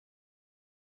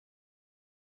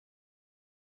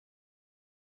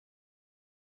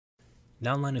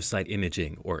Non-line-of-sight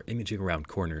imaging, or imaging around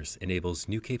corners, enables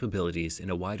new capabilities in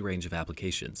a wide range of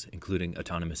applications, including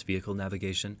autonomous vehicle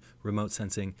navigation, remote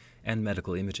sensing, and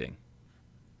medical imaging.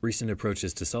 Recent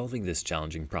approaches to solving this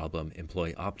challenging problem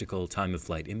employ optical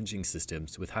time-of-flight imaging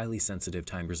systems with highly sensitive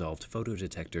time-resolved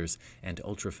photodetectors and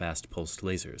ultra-fast pulsed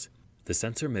lasers. The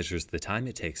sensor measures the time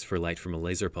it takes for light from a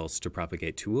laser pulse to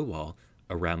propagate to a wall,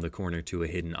 around the corner to a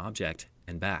hidden object,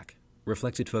 and back.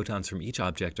 Reflected photons from each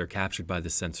object are captured by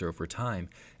the sensor over time,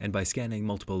 and by scanning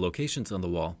multiple locations on the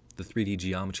wall, the 3D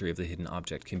geometry of the hidden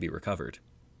object can be recovered.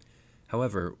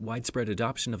 However, widespread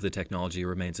adoption of the technology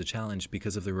remains a challenge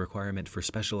because of the requirement for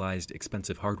specialized,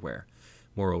 expensive hardware.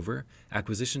 Moreover,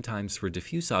 acquisition times for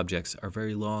diffuse objects are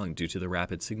very long due to the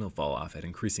rapid signal fall-off at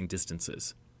increasing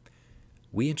distances.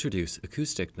 We introduce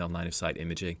acoustic non-line-of-sight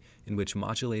imaging, in which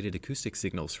modulated acoustic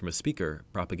signals from a speaker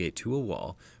propagate to a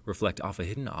wall, reflect off a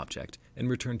hidden object, and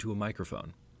return to a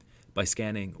microphone. By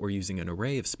scanning or using an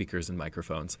array of speakers and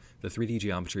microphones, the 3D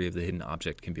geometry of the hidden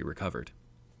object can be recovered.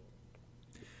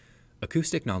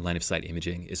 Acoustic non-line-of-sight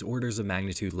imaging is orders of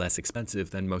magnitude less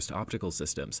expensive than most optical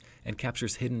systems and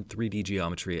captures hidden 3D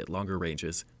geometry at longer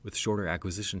ranges with shorter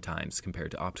acquisition times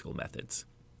compared to optical methods.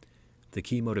 The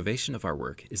key motivation of our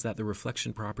work is that the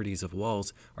reflection properties of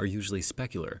walls are usually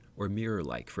specular or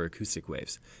mirror-like for acoustic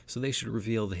waves, so they should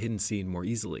reveal the hidden scene more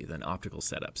easily than optical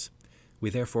setups. We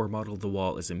therefore modeled the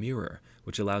wall as a mirror,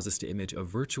 which allows us to image a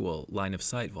virtual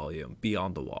line-of-sight volume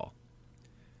beyond the wall.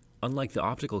 Unlike the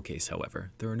optical case,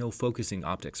 however, there are no focusing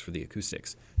optics for the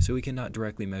acoustics, so we cannot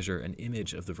directly measure an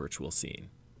image of the virtual scene.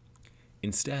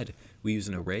 Instead, we use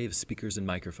an array of speakers and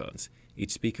microphones.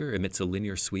 Each speaker emits a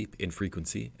linear sweep in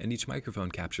frequency, and each microphone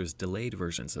captures delayed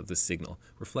versions of this signal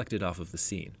reflected off of the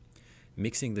scene.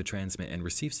 Mixing the transmit and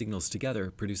receive signals together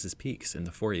produces peaks in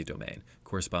the Fourier domain,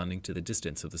 corresponding to the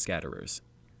distance of the scatterers.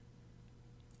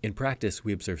 In practice,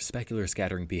 we observe specular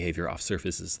scattering behavior off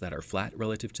surfaces that are flat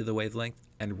relative to the wavelength,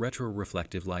 and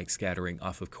retroreflective-like scattering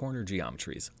off of corner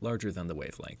geometries larger than the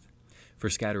wavelength. For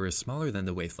scatterers smaller than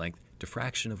the wavelength,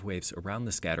 diffraction of waves around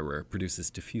the scatterer produces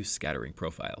diffuse scattering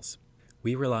profiles.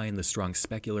 We rely on the strong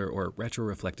specular or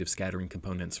retroreflective scattering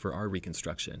components for our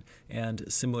reconstruction,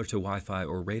 and, similar to Wi-Fi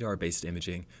or radar-based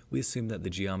imaging, we assume that the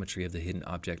geometry of the hidden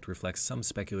object reflects some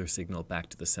specular signal back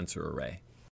to the sensor array.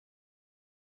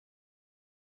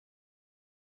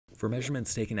 For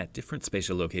measurements taken at different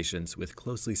spatial locations with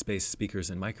closely spaced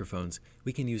speakers and microphones,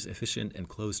 we can use efficient and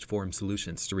closed-form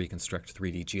solutions to reconstruct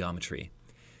 3D geometry.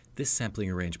 This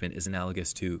sampling arrangement is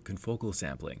analogous to confocal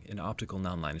sampling in optical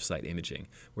non-line-of-sight imaging,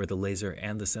 where the laser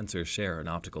and the sensor share an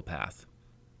optical path.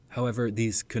 However,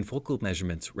 these confocal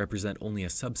measurements represent only a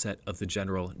subset of the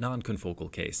general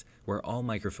non-confocal case, where all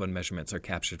microphone measurements are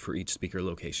captured for each speaker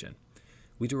location.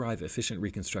 We derive efficient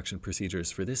reconstruction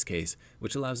procedures for this case,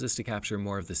 which allows us to capture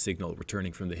more of the signal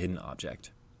returning from the hidden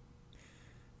object.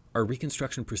 Our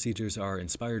reconstruction procedures are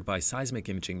inspired by seismic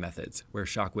imaging methods, where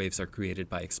shock waves are created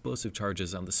by explosive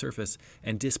charges on the surface,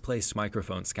 and displaced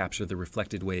microphones capture the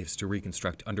reflected waves to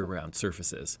reconstruct underground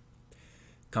surfaces.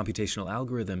 Computational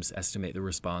algorithms estimate the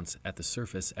response at the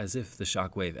surface as if the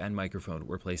shock wave and microphone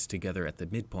were placed together at the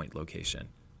midpoint location.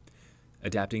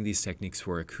 Adapting these techniques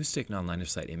for acoustic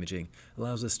non-line-of-sight imaging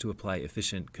allows us to apply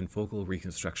efficient confocal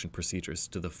reconstruction procedures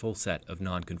to the full set of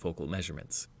non-confocal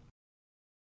measurements.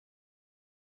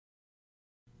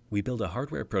 We build a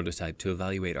hardware prototype to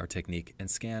evaluate our technique and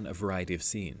scan a variety of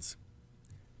scenes.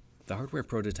 The hardware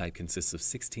prototype consists of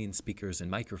 16 speakers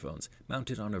and microphones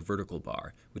mounted on a vertical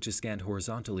bar, which is scanned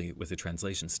horizontally with a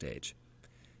translation stage.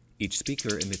 Each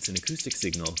speaker emits an acoustic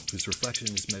signal whose reflection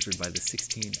is measured by the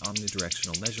 16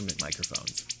 omnidirectional measurement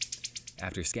microphones.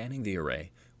 After scanning the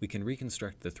array, we can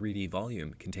reconstruct the 3D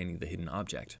volume containing the hidden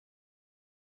object.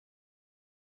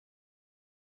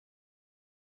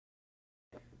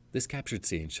 This captured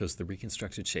scene shows the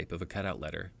reconstructed shape of a cutout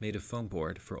letter made of foam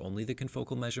board for only the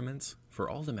confocal measurements, for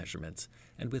all the measurements,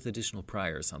 and with additional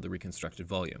priors on the reconstructed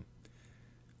volume.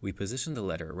 We position the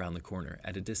letter around the corner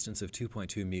at a distance of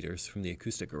 2.2 meters from the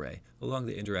acoustic array along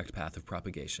the indirect path of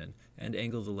propagation and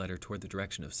angle the letter toward the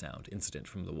direction of sound incident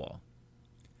from the wall.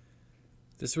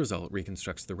 This result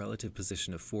reconstructs the relative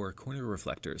position of 4 corner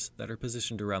reflectors that are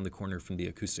positioned around the corner from the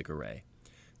acoustic array.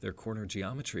 Their corner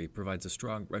geometry provides a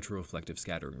strong retroreflective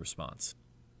scattering response.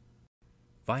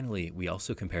 Finally, we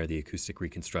also compare the acoustic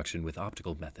reconstruction with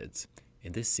optical methods.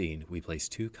 In this scene, we place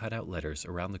 2 cutout letters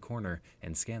around the corner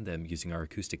and scan them using our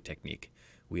acoustic technique.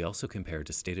 We also compare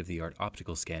to state-of-the-art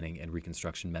optical scanning and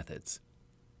reconstruction methods.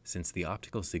 Since the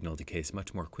optical signal decays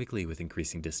much more quickly with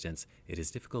increasing distance, it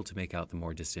is difficult to make out the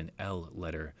more distant L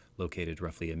letter located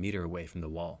roughly a meter away from the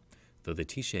wall, though the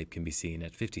T shape can be seen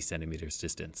at 50 centimeters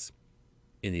distance.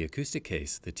 In the acoustic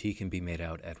case, the T can be made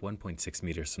out at 1.6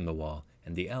 meters from the wall,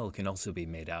 and the L can also be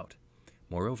made out.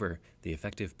 Moreover, the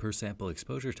effective per-sample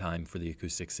exposure time for the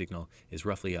acoustic signal is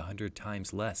roughly 100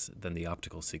 times less than the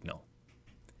optical signal.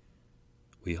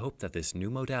 We hope that this new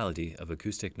modality of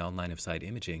acoustic non-line-of-sight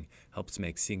imaging helps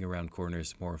make seeing around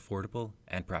corners more affordable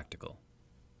and practical.